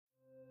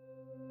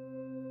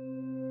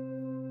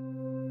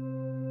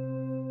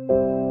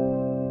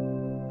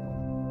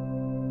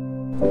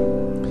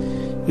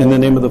In the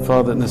name of the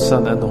Father, and the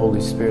Son, and the Holy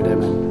Spirit,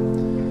 amen.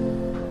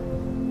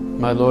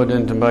 My Lord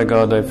and my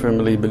God, I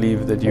firmly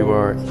believe that you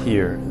are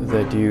here,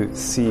 that you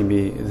see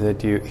me,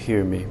 that you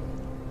hear me.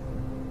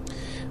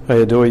 I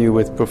adore you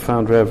with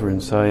profound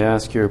reverence. I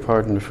ask your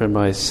pardon for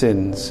my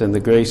sins and the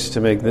grace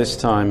to make this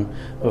time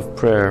of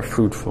prayer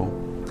fruitful.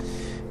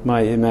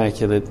 My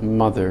Immaculate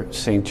Mother,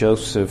 Saint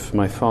Joseph,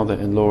 my Father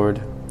and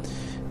Lord,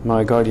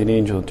 my guardian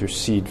angel,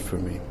 intercede for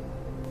me.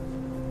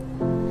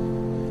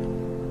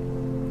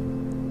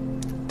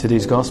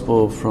 Today's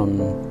Gospel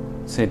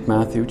from St.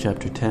 Matthew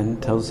chapter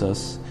 10 tells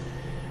us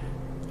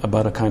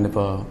about a kind of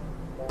a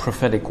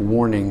prophetic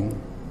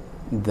warning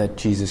that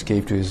Jesus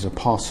gave to his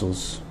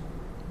apostles.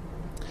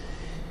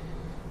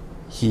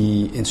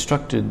 He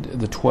instructed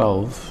the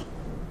 12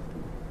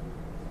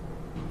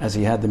 as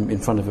he had them in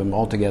front of him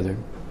all together,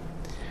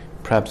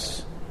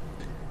 perhaps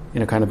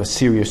in a kind of a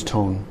serious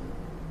tone.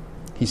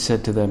 He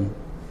said to them,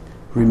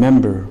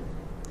 remember,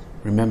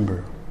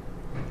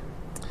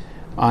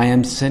 I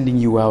am sending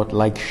you out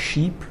like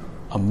sheep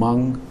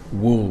among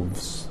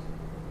wolves.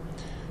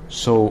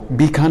 So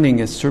be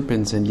cunning as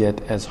serpents and yet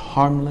as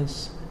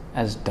harmless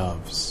as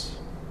doves.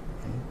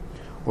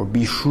 Or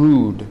be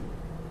shrewd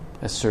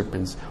as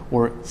serpents,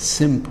 or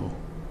simple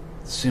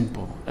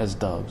as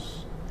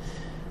doves.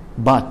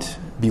 But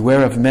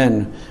beware of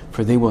men,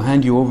 for they will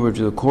hand you over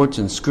to the courts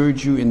and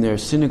scourge you in their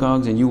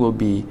synagogues, and you will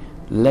be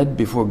led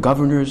before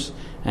governors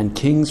and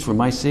kings for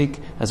my sake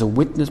as a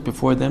witness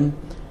before them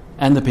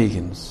and the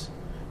pagans.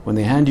 When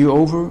they hand you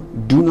over,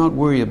 do not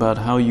worry about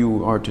how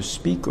you are to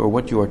speak or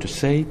what you are to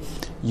say.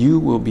 You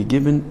will be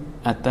given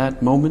at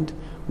that moment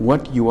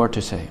what you are to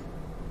say.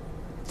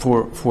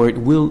 For it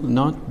will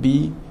not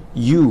be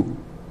you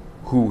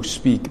who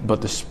speak,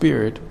 but the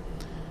Spirit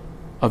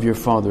of your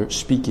Father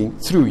speaking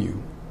through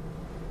you.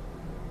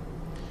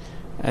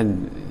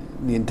 And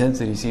the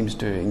intensity seems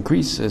to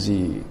increase as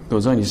he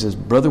goes on. He says,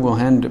 brother will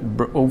hand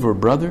over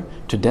brother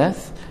to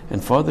death,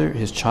 and father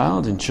his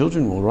child, and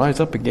children will rise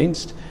up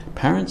against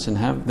parents and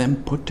have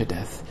them put to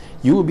death.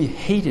 You will be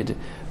hated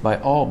by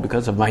all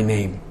because of my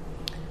name.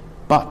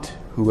 But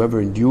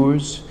whoever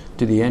endures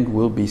to the end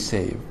will be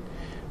saved.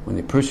 When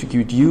they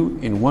persecute you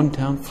in one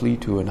town, flee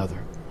to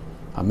another.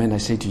 Amen, I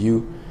say to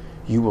you,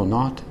 you will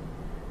not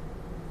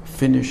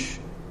finish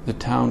the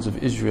towns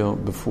of Israel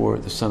before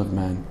the Son of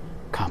Man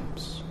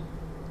comes.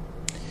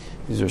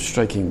 These are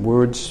striking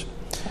words,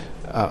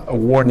 a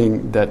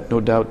warning that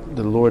no doubt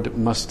the Lord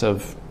must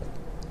have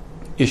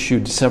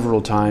issued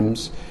several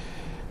times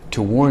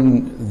to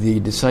warn the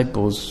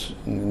disciples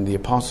and the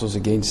apostles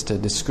against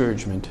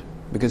discouragement,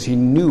 because he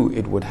knew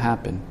it would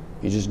happen.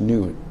 He just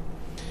knew it.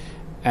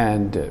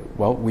 And,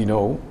 we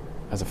know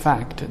as a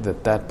fact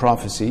that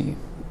prophecy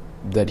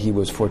that he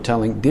was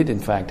foretelling did in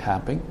fact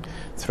happen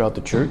throughout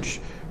the church,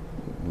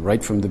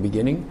 right from the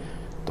beginning.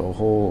 The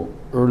whole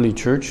early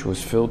church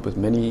was filled with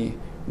many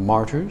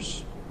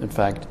martyrs. In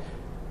fact,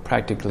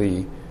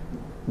 practically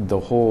the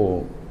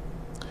whole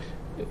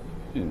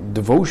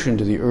devotion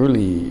to the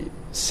early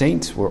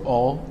saints were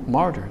all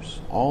martyrs.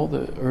 All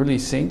the early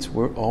saints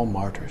were all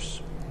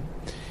martyrs.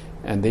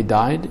 And they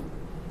died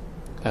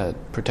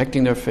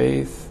protecting their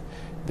faith.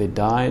 They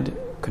died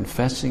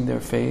confessing their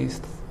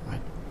faith.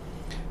 Right?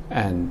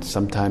 And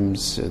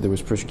sometimes there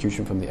was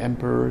persecution from the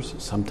emperors,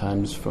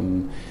 sometimes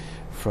from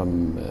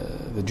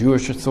the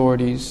Jewish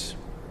authorities.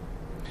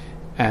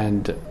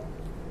 And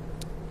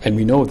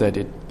we know that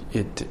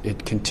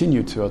it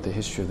continued throughout the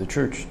history of the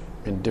church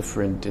in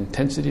different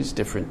intensities,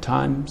 different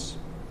times.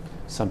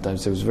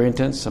 Sometimes it was very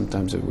intense,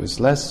 sometimes it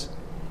was less.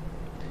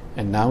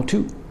 And now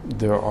too,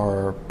 there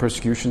are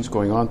persecutions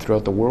going on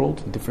throughout the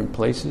world in different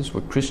places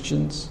where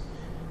Christians,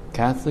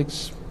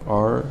 Catholics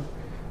are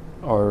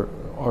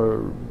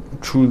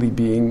truly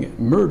being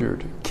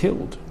murdered,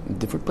 killed in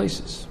different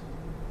places.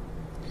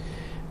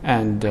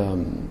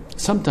 And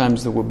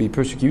sometimes there will be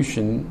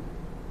persecution,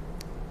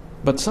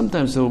 but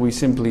sometimes there will be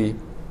simply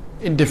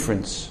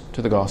indifference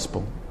to the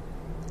gospel.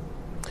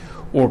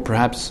 Or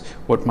perhaps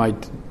what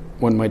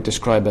one might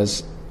describe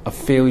as a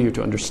failure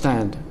to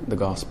understand the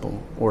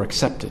gospel or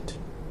accept it.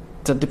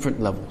 It's at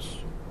different levels.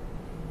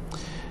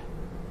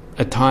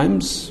 At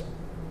times,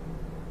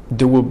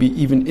 there will be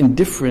even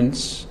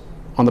indifference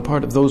on the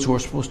part of those who are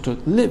supposed to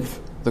live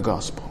the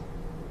gospel.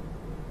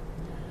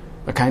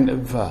 A kind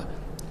of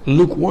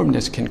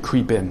lukewarmness can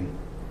creep in,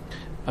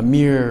 a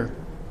mere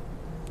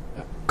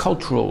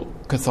cultural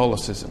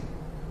Catholicism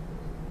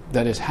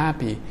that is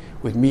happy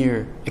with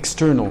mere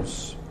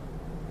externals,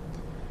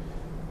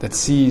 that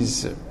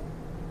sees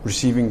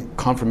receiving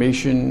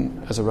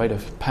confirmation as a rite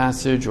of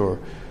passage or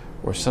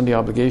Sunday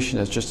obligation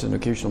as just an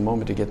occasional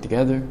moment to get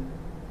together.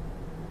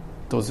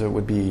 Those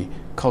would be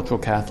cultural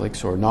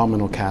Catholics or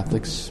nominal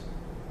Catholics,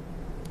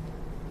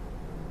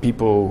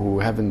 people who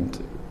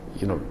haven't,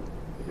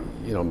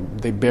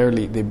 they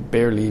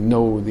barely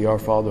know the Our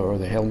Father or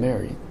the Hail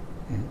Mary.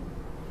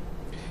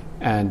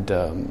 And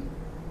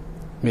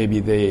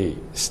maybe they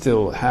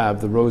still have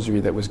the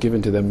rosary that was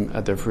given to them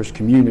at their first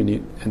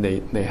communion, and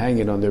they hang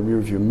it on their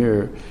rearview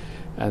mirror,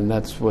 and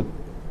that's what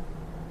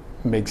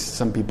makes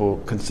some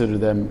people consider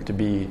them to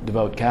be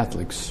devout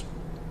Catholics.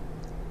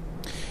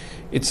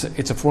 It's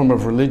a form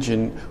of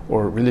religion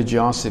or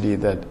religiosity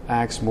that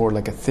acts more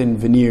like a thin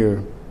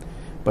veneer,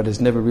 but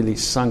has never really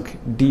sunk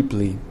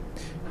deeply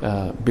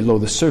below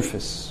the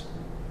surface.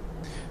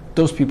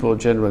 Those people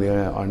generally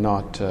are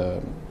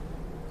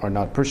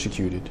not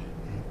persecuted.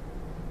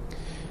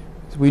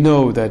 We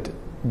know that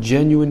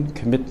genuine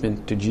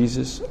commitment to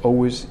Jesus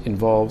always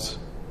involves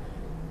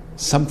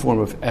some form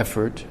of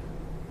effort,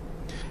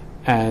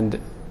 and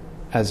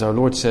as our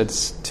Lord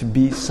says, to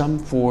be some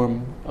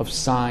form of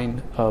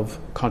sign of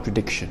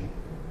contradiction.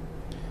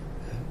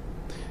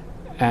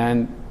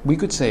 And we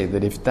could say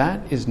that if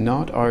that is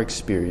not our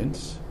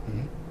experience,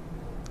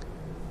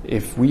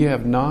 if we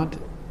have not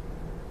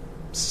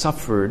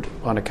suffered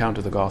on account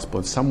of the gospel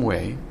in some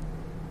way,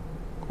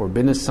 or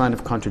been a sign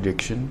of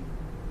contradiction,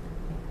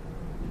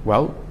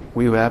 well,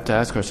 we would have to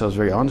ask ourselves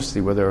very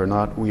honestly whether or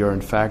not we are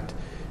in fact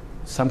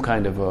some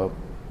kind of a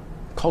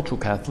cultural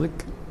Catholic,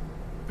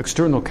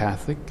 external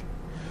Catholic,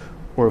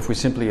 or if we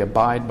simply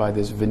abide by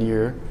this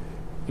veneer.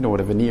 You know what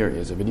a veneer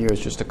is. A veneer is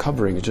just a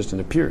covering, it's just an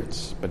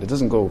appearance, but it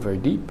doesn't go very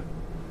deep.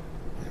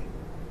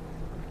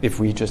 If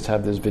we just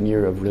have this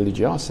veneer of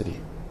religiosity.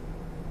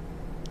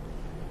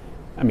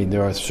 I mean,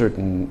 there are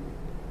certain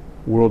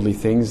worldly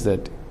things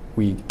that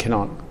we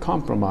cannot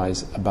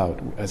compromise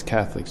about as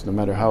Catholics, no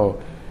matter how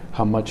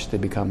much they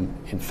become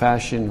in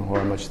fashion or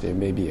how much they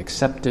may be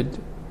accepted.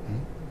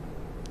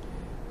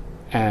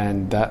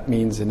 And that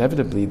means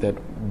inevitably that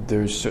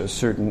there's a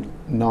certain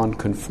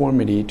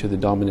non-conformity to the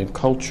dominant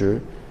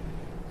culture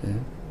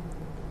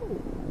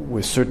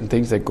with certain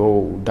things that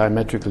go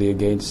diametrically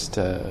against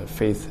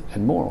faith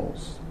and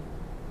morals.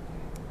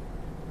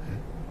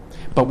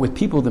 But with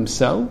people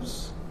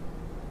themselves,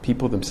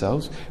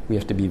 we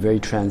have to be very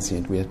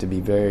transient. We have to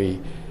be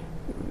very,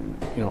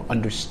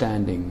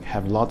 understanding,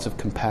 have lots of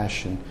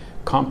compassion,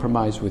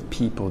 compromise with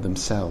people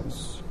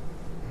themselves,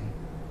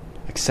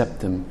 accept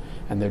them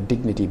and their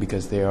dignity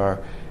because they are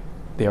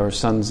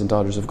sons and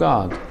daughters of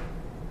God.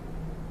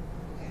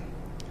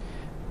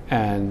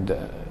 And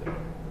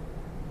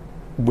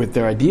with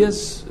their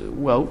ideas,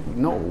 well,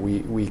 no,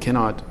 we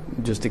cannot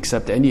just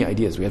accept any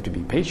ideas. We have to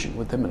be patient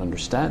with them and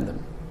understand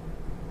them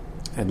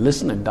and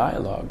listen and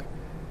dialogue.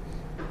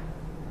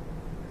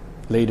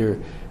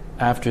 Later,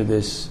 after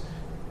this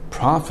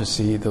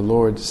prophecy, the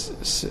Lord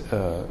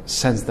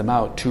sends them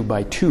out 2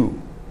 by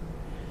 2,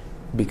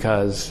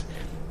 because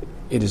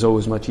it is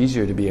always much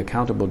easier to be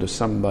accountable to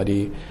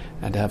somebody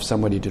and to have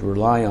somebody to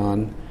rely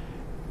on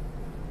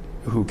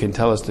who can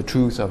tell us the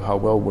truth of how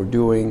well we're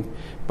doing.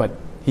 But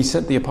he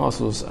sent the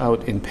apostles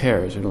out in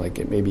pairs,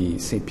 like maybe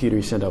St. Peter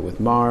he sent out with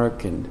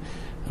Mark, and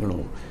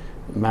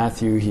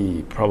Matthew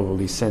he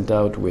probably sent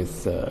out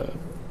with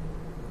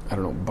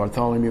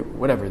Bartholomew,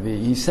 whatever.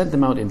 He sent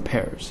them out in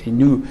pairs. He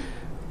knew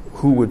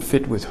who would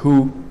fit with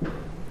who,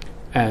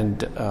 and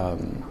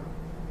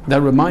that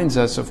reminds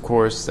us, of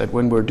course, that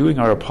when we're doing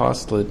our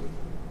apostolate,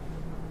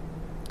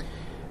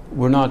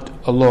 we're not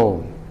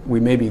alone. We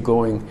may be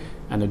going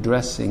and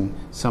addressing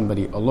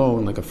somebody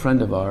alone, like a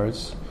friend of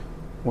ours,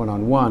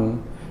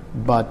 one-on-one,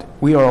 but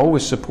we are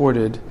always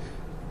supported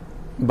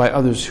by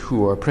others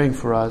who are praying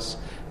for us,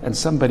 and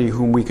somebody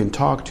whom we can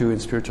talk to in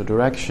spiritual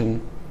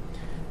direction.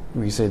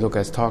 We say, look,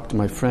 I talked to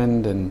my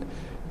friend, and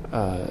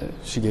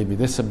she gave me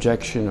this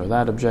objection or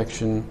that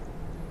objection.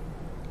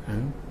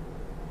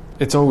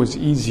 It's always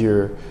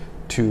easier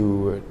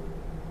to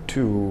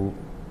do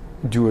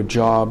a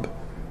job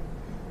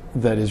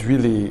that is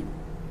really,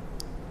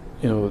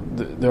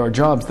 there are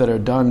jobs that are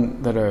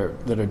done that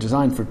are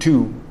designed for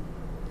 2,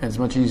 and it's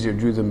much easier to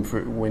do them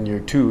for when you're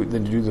 2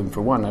 than to do them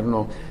for 1. I don't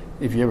know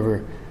if you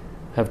ever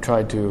have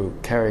tried to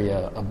carry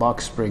a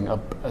box spring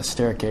up a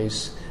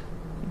staircase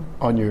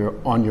on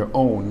your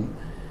own.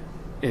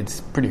 It's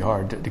pretty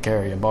hard to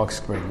carry a box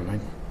spring, right?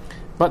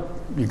 But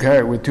you carry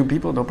it with 2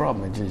 people, no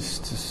problem. It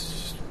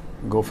just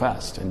go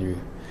fast,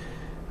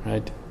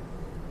 right?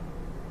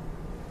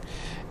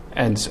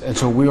 And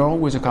so we are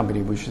always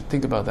accompanied. We should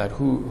think about that.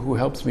 Who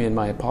helps me in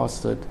my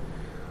apostolate?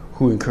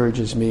 Who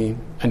encourages me?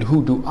 And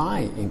who do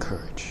I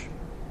encourage?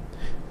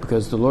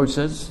 Because the Lord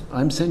says,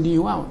 I'm sending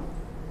you out.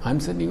 I'm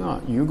sending you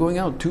out. You're going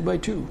out 2 by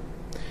 2.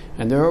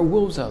 And there are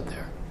wolves out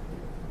there.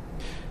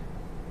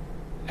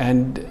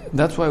 And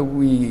that's why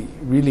we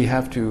really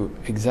have to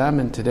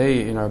examine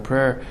today in our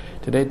prayer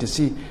today to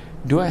see,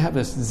 do I have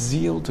a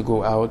zeal to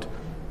go out,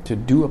 to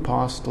do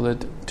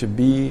apostolate, to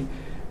be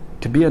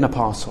an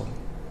apostle?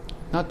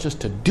 Not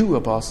just to do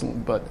apostle,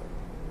 but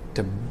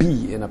to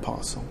be an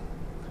apostle,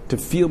 to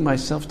feel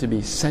myself to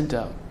be sent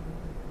out.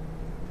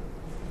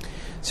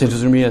 St.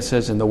 Josemaria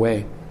says in The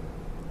Way,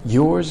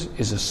 yours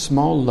is a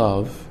small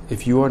love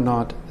if you are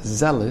not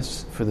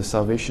zealous for the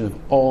salvation of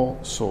all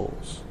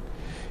souls.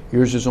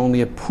 Yours is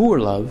only a poor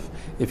love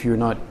if you're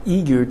not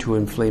eager to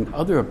inflame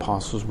other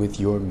apostles with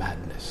your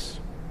madness.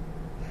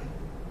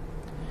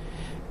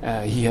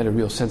 He had a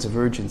real sense of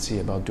urgency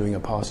about doing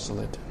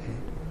apostolate.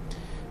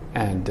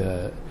 And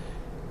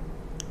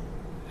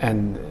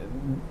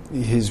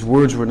his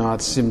words were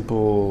not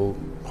simple,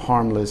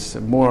 harmless,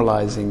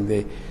 moralizing.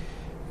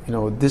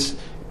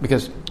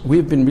 Because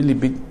we've been really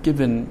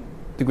given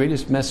the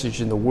greatest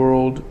message in the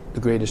world, the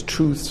greatest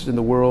truths in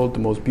the world, the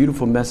most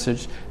beautiful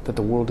message that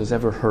the world has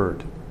ever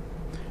heard.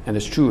 And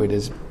it's true, it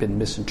has been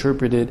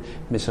misinterpreted,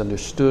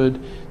 misunderstood,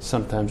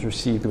 sometimes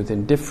received with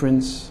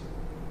indifference,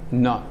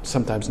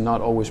 sometimes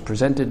not always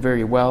presented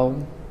very well.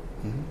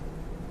 Mm-hmm.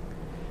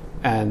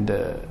 And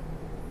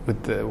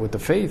with the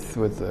faith,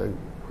 with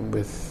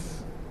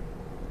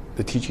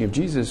the teaching of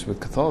Jesus, with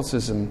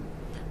Catholicism,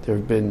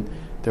 there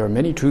are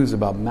many truths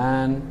about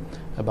man,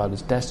 about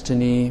his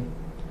destiny,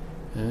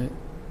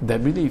 that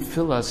really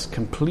fill us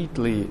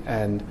completely,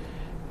 and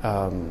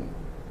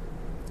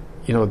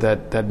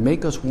that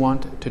make us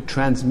want to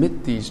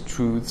transmit these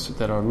truths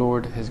that our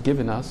Lord has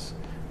given us,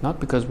 not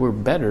because we're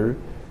better,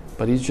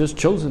 but He's just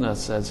chosen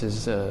us as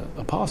His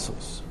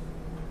apostles.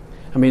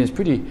 I mean, it's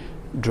pretty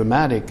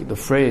dramatic, the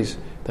phrase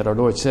that our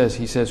Lord says.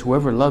 He says,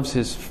 whoever loves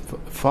his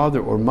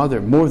father or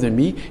mother more than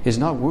me is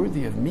not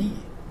worthy of me.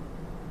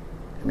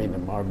 I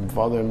mean, our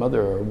father and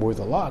mother are worth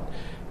a lot,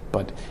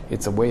 but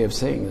it's a way of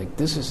saying, like,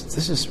 this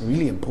is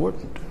really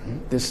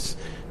important. This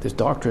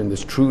doctrine,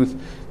 this truth,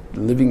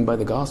 living by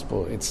the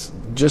gospel, it's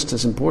just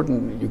as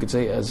important, you could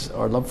say, as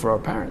our love for our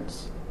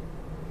parents.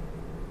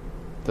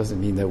 Doesn't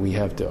mean that we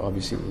have to,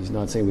 obviously, he's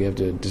not saying we have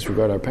to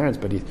disregard our parents,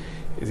 but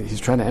he's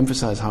trying to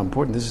emphasize how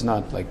important. This is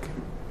not like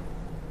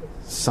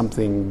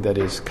something that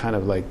is kind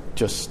of like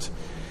just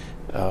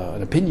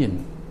an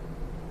opinion.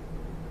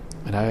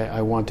 And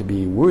I want to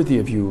be worthy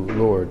of you,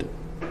 Lord.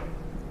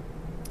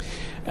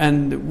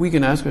 And we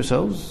can ask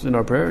ourselves in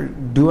our prayer,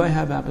 do I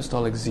have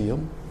apostolic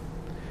zeal?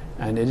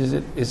 And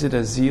is it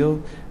a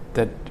zeal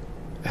that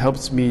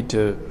helps me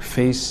to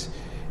face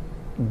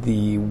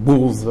the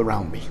wolves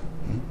around me?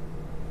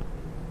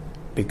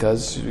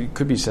 Because it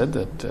could be said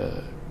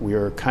that we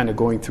are kind of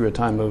going through a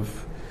time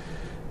of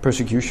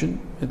persecution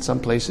in some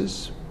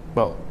places.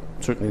 Well,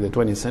 certainly the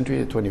 20th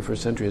century, the 21st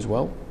century as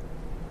well.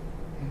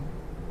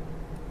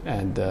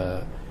 And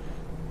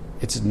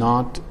it's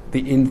not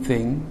the in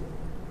thing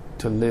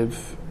to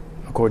live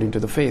according to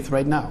the faith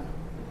right now.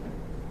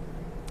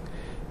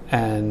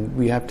 And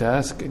we have to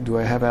ask, do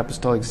I have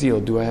apostolic zeal?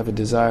 Do I have a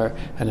desire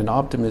and an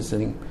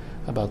optimism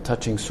about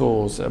touching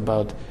souls,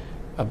 about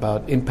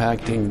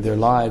impacting their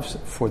lives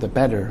for the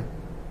better?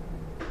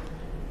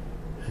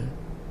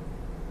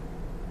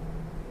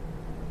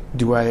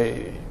 Do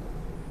I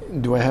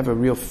have a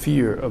real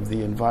fear of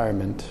the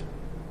environment?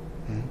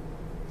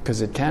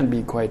 Because it can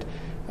be quite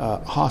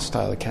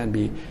hostile. It can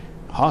be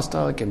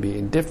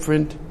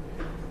indifferent.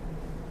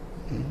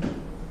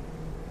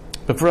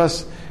 But for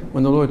us,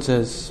 when the Lord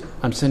says,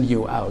 I'm sending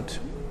you out,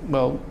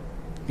 well,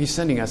 He's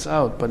sending us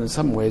out, but in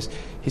some ways,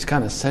 He's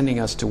kind of sending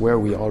us to where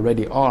we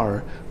already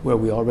are, where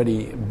we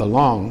already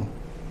belong.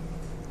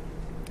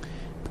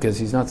 Because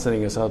He's not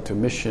sending us out to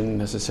mission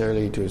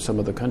necessarily to some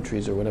other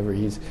countries or whatever.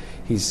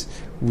 This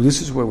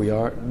is where we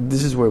are,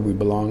 this is where we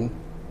belong.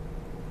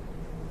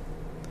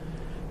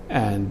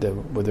 And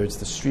whether it's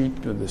the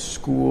street or the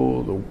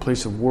school, the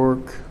place of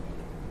work.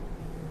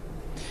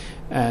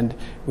 And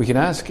we can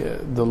ask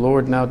the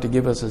Lord now to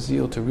give us a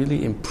zeal to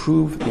really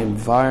improve the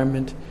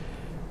environment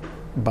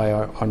by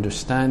our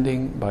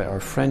understanding, by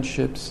our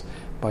friendships,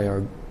 by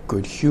our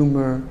good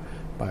humor,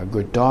 by our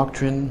good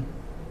doctrine.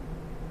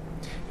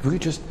 If we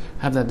could just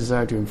have that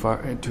desire to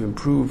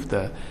improve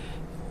the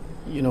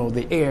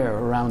air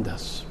around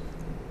us.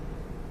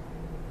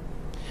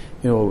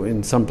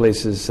 In some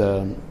places,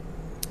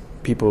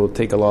 people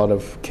take a lot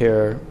of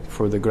care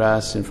for the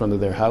grass in front of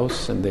their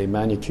house, and they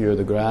manicure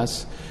the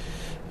grass.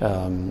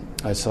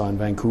 I saw in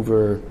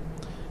Vancouver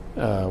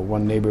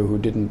one neighbor who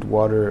didn't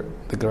water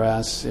the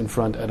grass in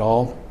front at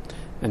all,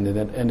 and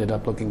it ended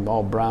up looking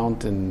all brown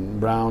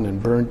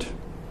and burnt.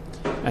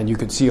 And you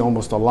could see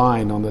almost a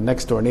line on the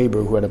next door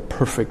neighbor who had a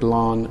perfect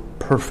lawn,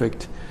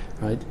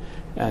 right?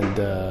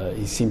 And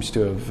he seems to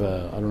have,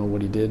 I don't know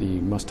what he did, he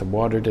must have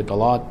watered it a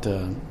lot,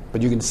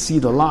 but you can see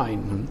the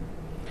line.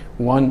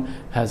 One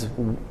has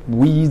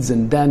weeds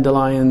and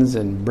dandelions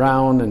and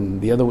brown,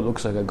 and the other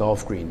looks like a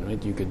golf green,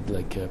 right? You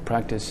could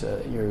practice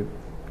your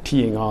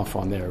teeing off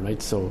on there,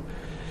 right? So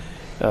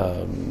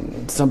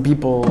some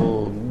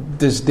people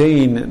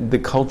disdain the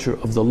culture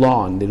of the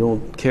lawn. They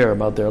don't care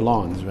about their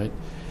lawns, right?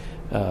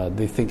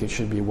 They think it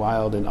should be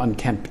wild and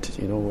unkempt,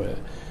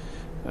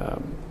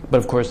 but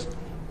of course,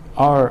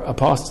 our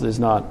apostle is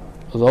not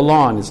the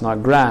lawn. It's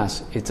not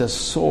grass. It's a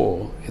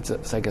soul.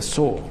 It's like a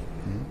soul.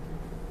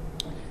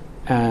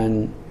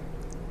 And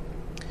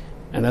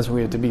that's what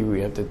we have to be. We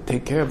have to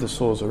take care of the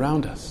souls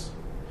around us.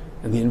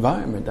 And the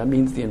environment, that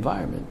means the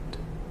environment.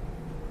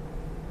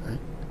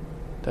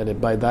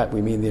 Right? By that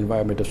we mean the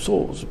environment of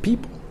souls, of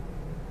people.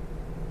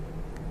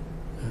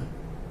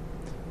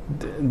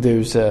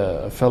 There's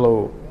a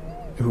fellow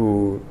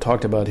who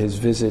talked about his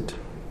visit.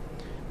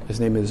 His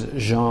name is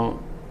Jean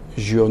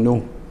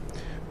Giono,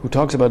 who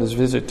talks about his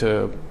visit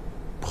to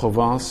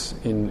Provence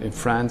in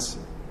France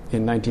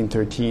in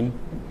 1913.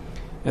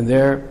 And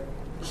there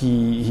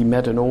he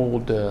met an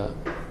old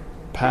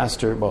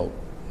pastor, well,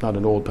 not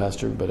an old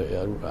pastor, but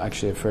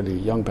actually a fairly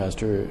young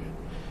pastor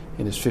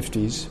in his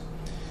 50s,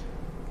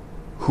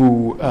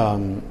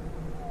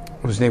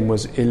 whose name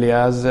was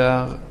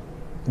Eleazar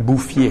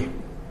Bouffier,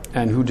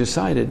 and who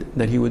decided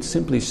that he would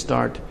simply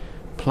start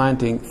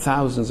planting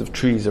thousands of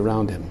trees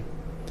around him.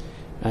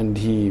 And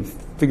he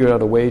figured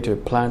out a way to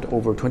plant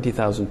over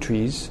 20,000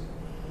 trees.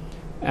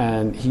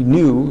 And he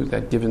knew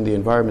that given the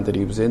environment that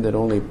he was in, that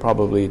only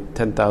probably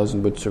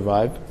 10,000 would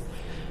survive.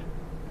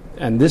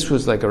 And this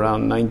was like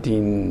around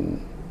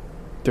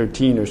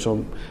 1913 or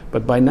so.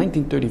 But by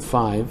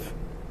 1935,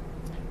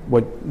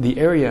 what the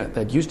area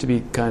that used to be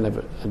kind of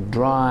a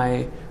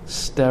dry,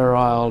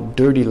 sterile,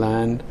 dirty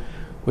land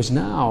was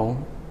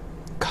now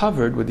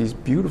covered with these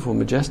beautiful,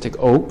 majestic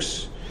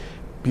oaks,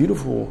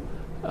 beautiful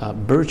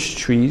birch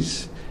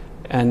trees,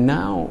 and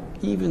now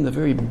even the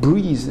very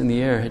breeze in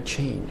the air had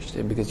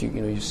changed, because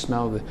you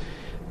smell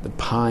the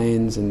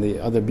pines and the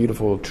other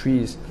beautiful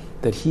trees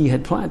that he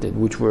had planted,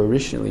 which were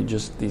originally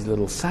just these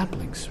little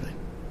saplings, right?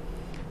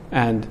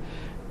 And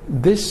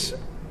this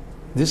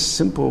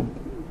simple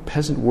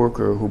peasant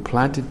worker who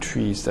planted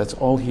trees, that's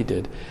all he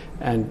did.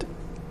 And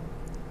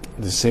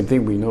the same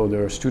thing, we know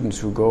there are students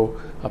who go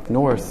up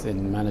north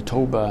in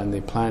Manitoba and they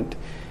plant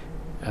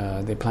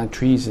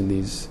trees in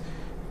these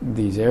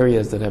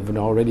areas that have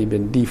already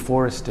been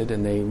deforested,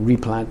 and they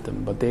replant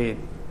them. But they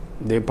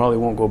probably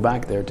won't go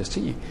back there to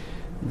see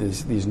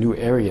these new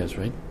areas,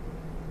 right?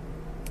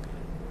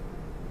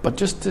 But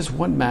just this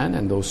one man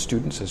and those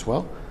students as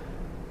well,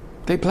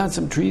 they plant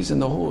some trees and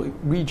the whole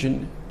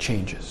region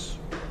changes.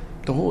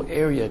 The whole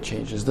area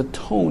changes. The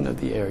tone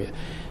of the area.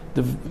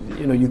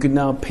 You could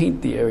now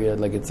paint the area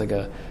like it's like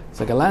a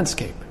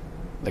landscape,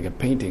 like a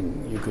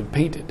painting. You could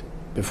paint it.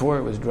 Before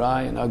it was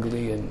dry and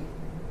ugly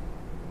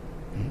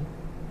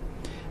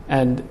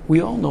and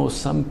we all know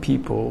some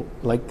people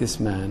like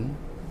this man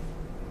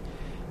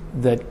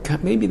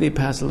that maybe they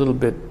pass a little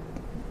bit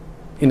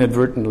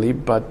inadvertently,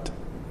 but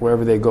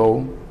wherever they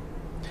go,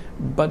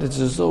 but it's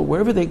as though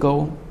wherever they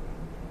go,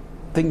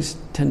 things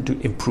tend to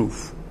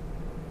improve.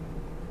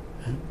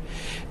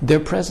 Their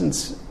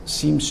presence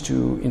seems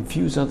to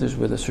infuse others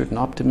with a certain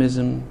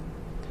optimism,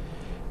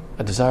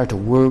 a desire to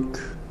work,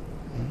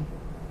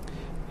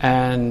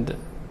 and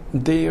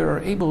they are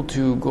able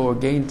to go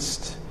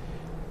against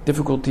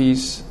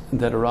difficulties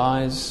that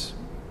arise,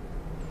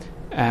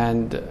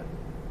 and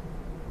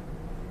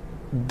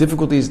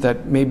difficulties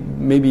that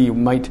maybe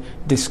might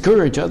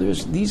discourage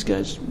others. These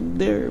guys,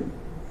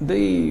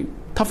 they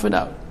tough it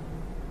out,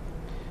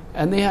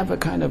 and they have a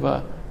kind of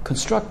a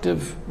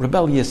constructive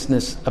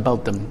rebelliousness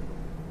about them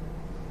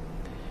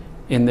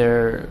in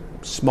their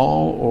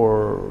small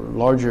or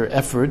larger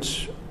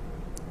efforts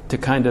to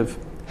kind of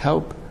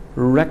help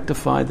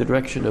rectify the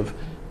direction of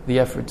the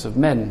efforts of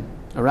men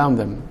around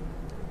them.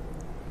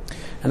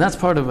 And that's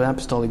part of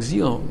apostolic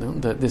zeal,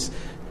 that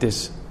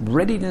this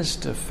readiness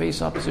to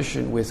face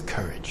opposition with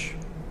courage.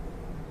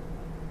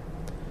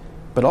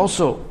 But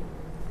also,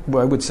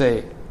 I would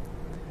say,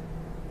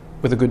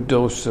 with a good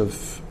dose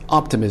of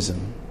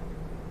optimism.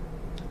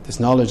 This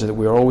knowledge that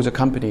we are always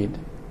accompanied,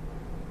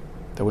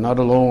 that we're not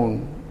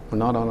alone, we're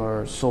not on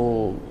our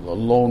sole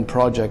lone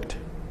project.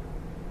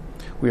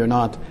 We are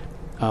not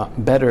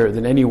better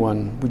than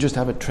anyone. We just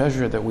have a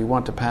treasure that we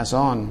want to pass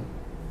on.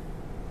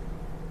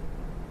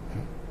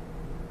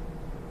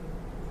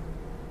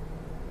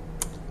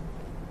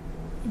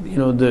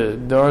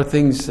 There are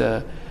things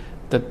that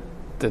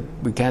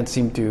we can't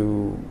seem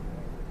to,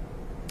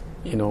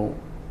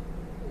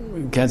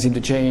 we can't seem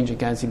to change, and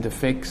can't seem to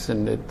fix,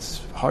 and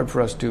it's hard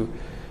for us to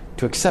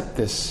accept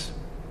this.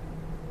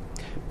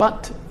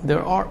 But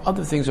there are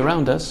other things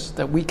around us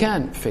that we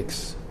can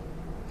fix.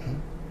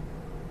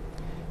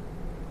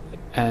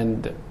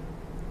 And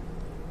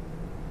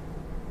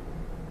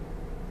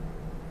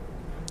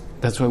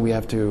that's why we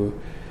have to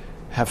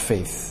have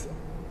faith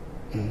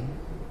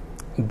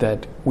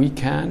that we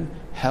can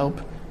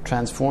help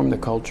transform the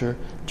culture,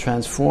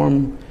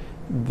 transform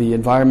the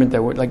environment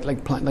that we're like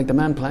the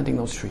man planting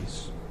those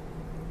trees.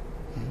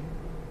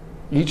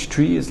 Each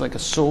tree is like a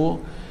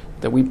soul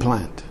that we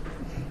plant,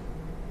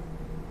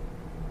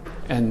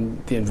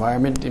 and the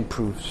environment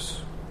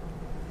improves.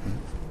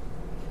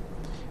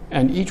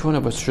 And each one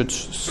of us should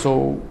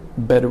sow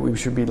better. We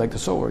should be like the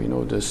sower,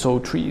 to sow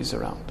trees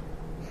around.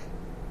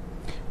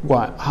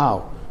 Why?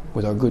 How?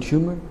 With our good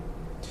humor,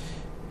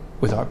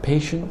 with our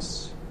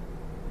patience,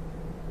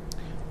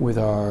 with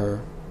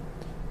our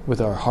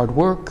hard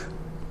work.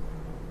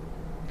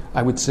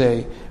 I would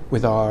say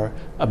with our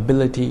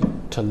ability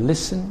to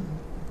listen.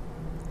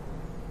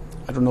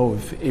 I don't know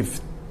if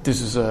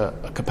this is a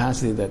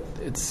capacity that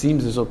it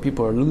seems as though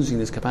people are losing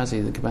this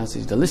capacity, the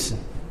capacity to listen.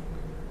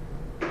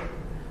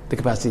 The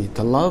capacity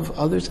to love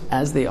others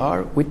as they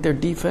are, with their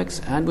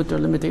defects and with their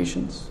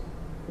limitations.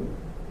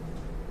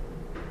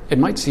 It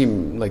might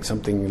seem like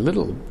something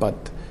little,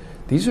 but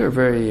these are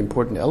very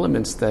important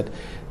elements that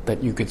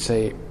you could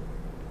say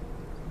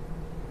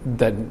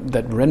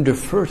that render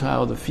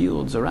fertile the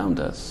fields around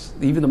us,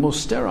 even the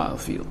most sterile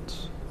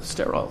fields,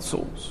 sterile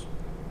souls.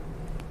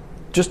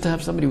 just to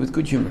have somebody with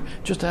good humor,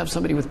 just to have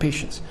somebody with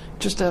patience,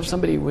 just to have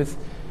somebody with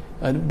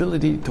an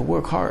ability to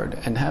work hard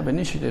and have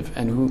initiative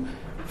and who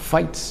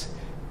fights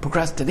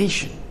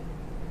procrastination.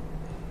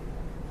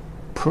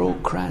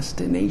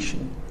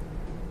 Procrastination.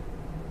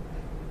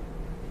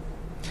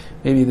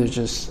 Maybe there's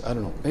just, I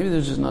don't know, maybe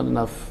there's just not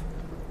enough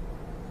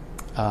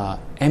not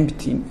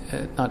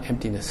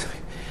emptiness.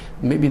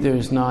 Maybe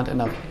there's not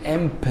enough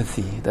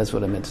empathy. That's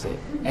what I meant to say.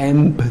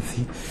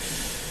 Empathy.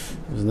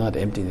 It's not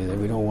emptiness.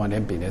 We don't want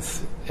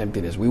emptiness.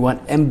 We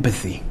want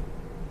empathy.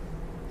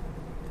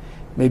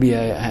 Maybe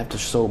I have to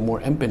show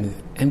more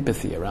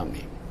empathy around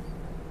me.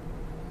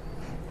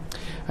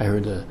 I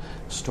heard a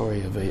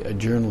story of a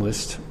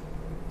journalist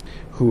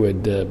who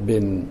had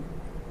been,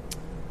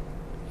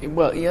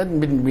 well, he hadn't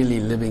been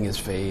really living his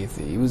faith.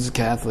 He was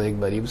Catholic,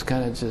 but he was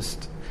kind of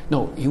just,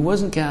 no, he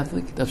wasn't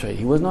Catholic. That's right,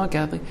 he was not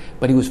Catholic,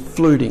 but he was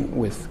flirting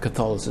with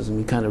Catholicism.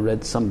 He kind of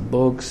read some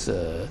books,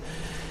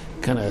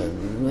 kind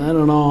of, I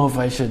don't know if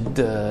I should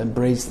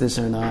embrace this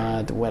or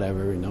not,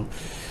 whatever, you know.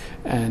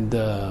 And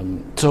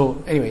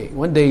so anyway,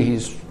 one day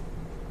he's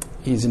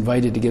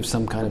invited to give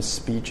some kind of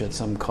speech at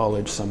some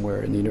college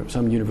somewhere, in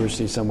some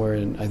university somewhere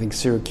in, I think,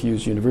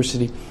 Syracuse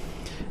University.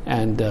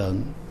 And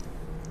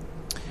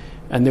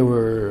there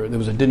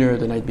was a dinner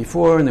the night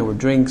before, and there were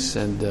drinks,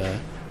 and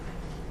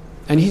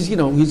he's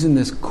in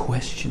this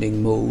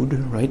questioning mode,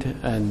 right?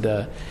 And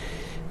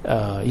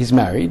he's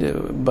married,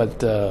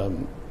 but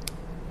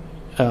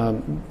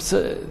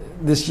so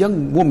this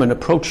young woman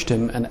approached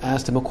him and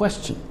asked him a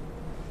question,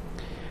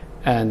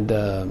 and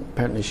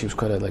apparently she was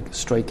quite a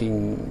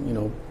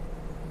striking,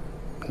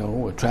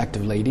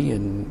 attractive lady,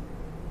 and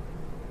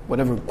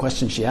whatever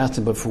question she asked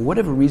him, but for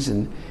whatever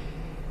reason,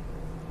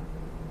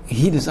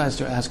 he decides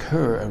to ask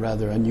her a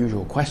rather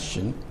unusual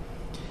question.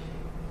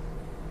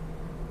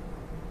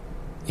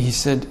 He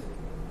said,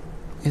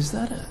 "Is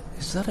that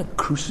a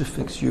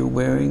crucifix you're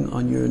wearing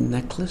on your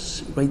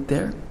necklace right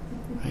there?"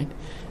 Right?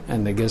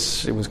 And I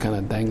guess it was kind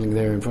of dangling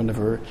there in front of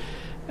her.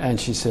 And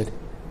she said,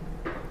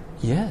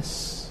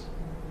 "Yes."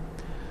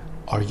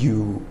 "Are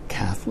you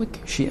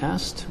Catholic?" she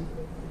asked.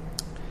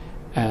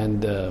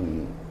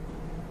 And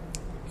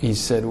he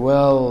said,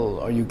 "Well,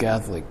 are you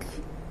Catholic?"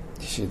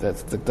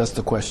 That's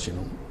the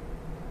question.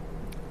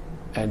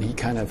 And he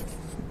kind of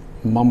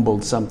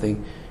mumbled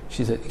something.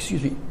 She said,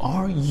 "Excuse me,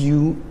 are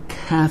you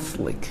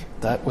Catholic?"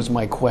 That was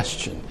my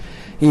question.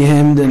 He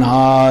hemmed and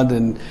hawed,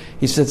 and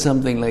he said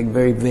something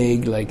very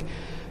vague, like,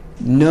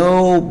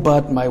 "No,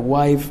 but my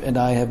wife and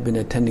I have been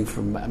attending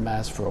for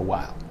Mass for a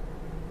while."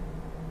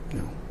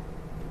 No.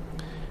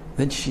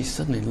 Then she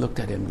suddenly looked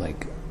at him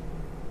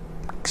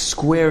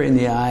square in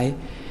the eye,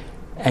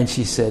 and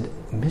she said,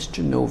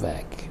 "Mr.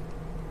 Novak,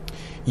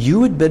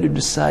 you had better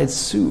decide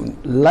soon.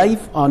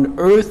 Life on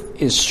earth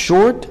is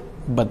short,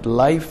 but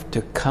life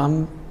to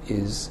come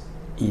is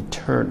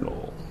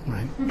eternal."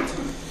 Right?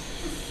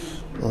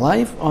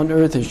 Life on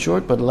earth is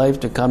short, but life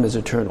to come is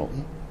eternal.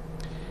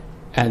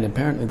 And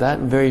apparently that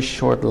very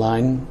short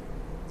line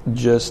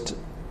just,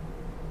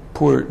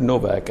 poor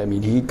Novak,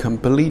 he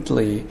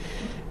completely,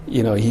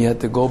 he had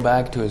to go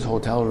back to his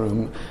hotel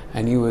room,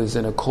 and he was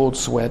in a cold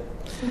sweat,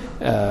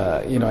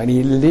 and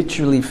he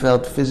literally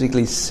felt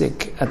physically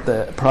sick at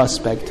the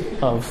prospect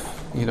of,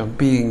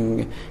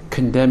 being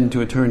condemned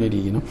to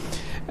eternity,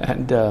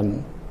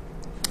 And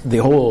the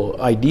whole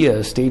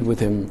idea stayed with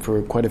him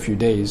for quite a few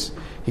days.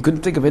 He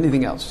couldn't think of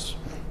anything else.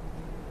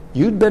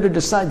 You'd better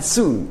decide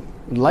soon.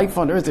 Life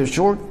on earth is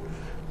short.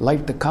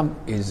 Life to come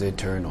is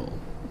eternal.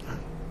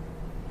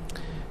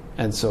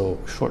 And so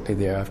shortly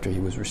thereafter, he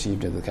was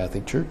received into the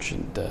Catholic Church,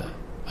 and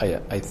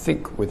I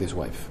think with his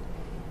wife,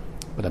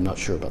 but I'm not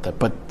sure about that.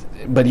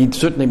 But he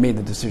certainly made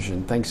the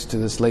decision thanks to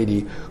this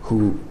lady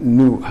who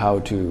knew how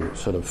to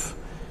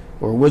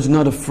or was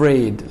not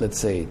afraid, let's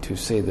say, to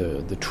say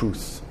the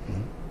truth.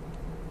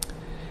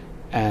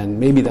 And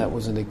maybe that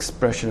was an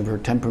expression of her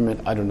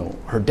temperament, I don't know,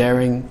 her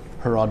daring,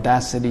 her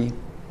audacity.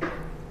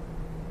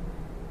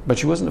 But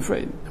she wasn't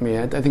afraid.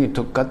 I think it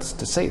took guts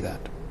to say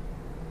that,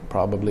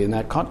 probably in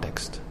that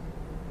context.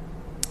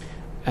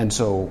 And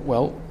so,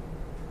 well,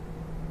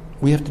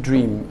 we have to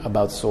dream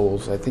about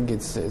souls. I think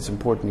it's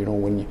important,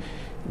 when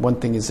one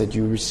thing is that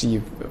you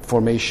receive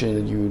formation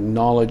and you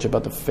knowledge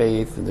about the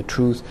faith and the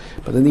truth,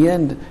 but in the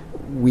end,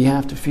 we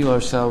have to feel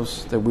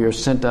ourselves that we are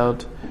sent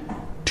out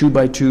 2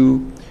 by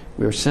 2.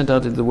 We are sent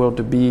out into the world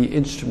to be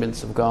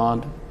instruments of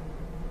God,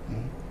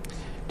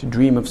 to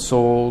dream of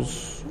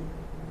souls.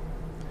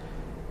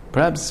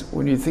 Perhaps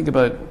when you think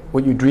about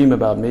what you dream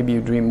about, maybe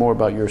you dream more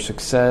about your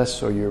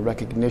success or your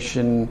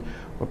recognition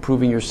or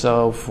proving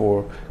yourself,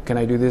 or can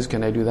I do this,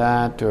 can I do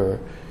that, or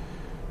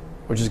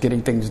just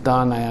getting things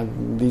done. I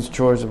have these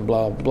chores,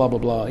 blah, blah, blah,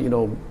 blah,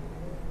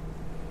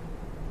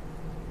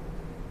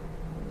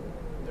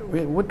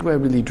 What do I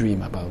really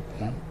dream about?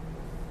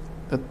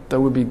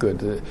 That would be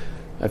good.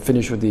 I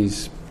finish with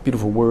these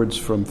beautiful words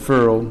from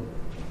Furrow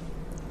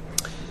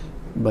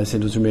by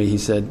Saint Exupéry.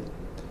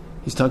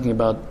 He's talking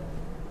about,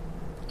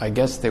 I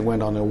guess they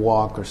went on a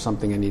walk or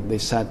something, and they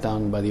sat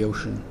down by the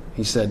ocean.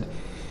 He said,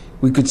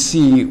 "We could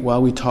see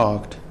while we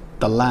talked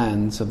the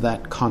lands of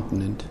that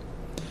continent.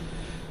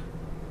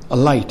 A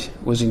light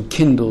was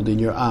enkindled in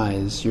your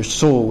eyes. Your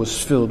soul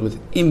was filled with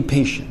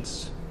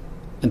impatience.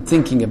 And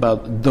thinking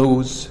about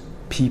those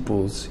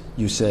peoples,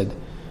 you said,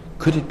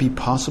 could it be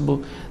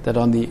possible that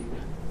on the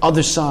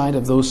other side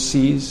of those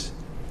seas,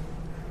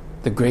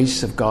 the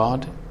grace of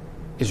God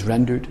is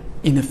rendered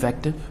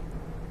ineffective?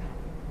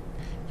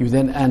 You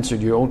then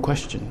answered your own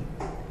question.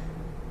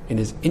 In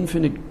His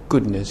infinite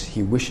goodness,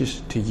 He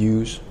wishes to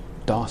use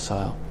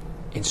docile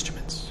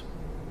instruments.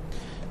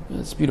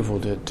 It's beautiful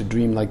to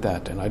dream like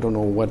that. And I don't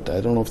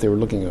know if they were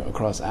looking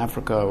across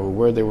Africa or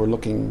where they were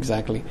looking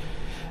exactly.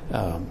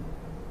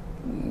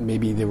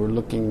 Maybe they were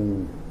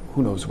looking,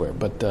 who knows where.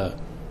 But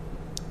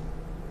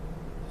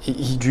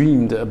he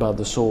dreamed about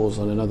the souls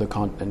on another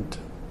continent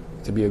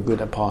to be a good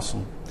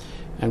apostle.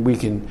 And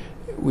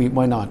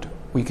why not?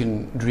 We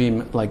can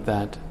dream like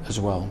that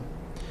as well.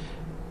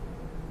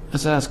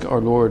 Let's ask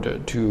our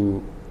Lord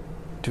to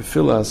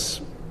fill us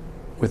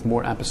with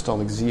more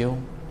apostolic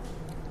zeal,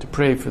 to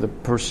pray for the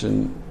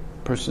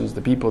persons,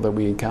 the people that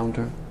we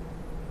encounter,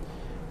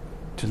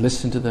 to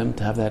listen to them,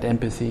 to have that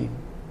empathy,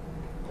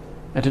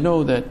 and to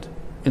know that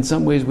in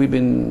some ways we've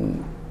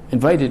been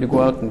invited to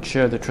go out and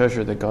share the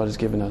treasure that God has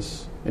given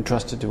us,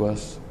 entrusted to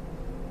us.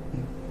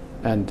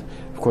 And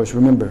of course,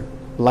 remember,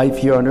 life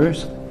here on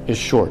earth is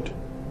short,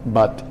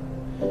 but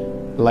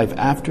life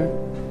after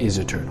is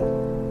eternal.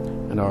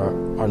 And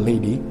our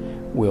Lady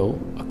will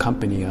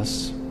accompany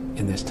us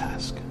in this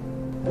task.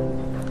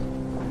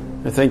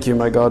 I thank you,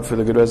 my God, for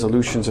the good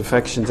resolutions,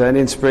 affections, and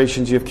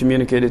inspirations you have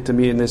communicated to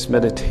me in this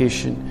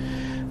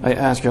meditation. I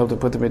ask your help to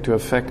put them into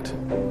effect.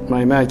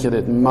 My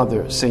Immaculate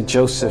Mother, Saint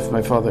Joseph,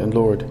 my Father and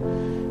Lord,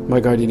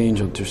 my guardian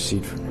angel,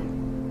 intercede for me.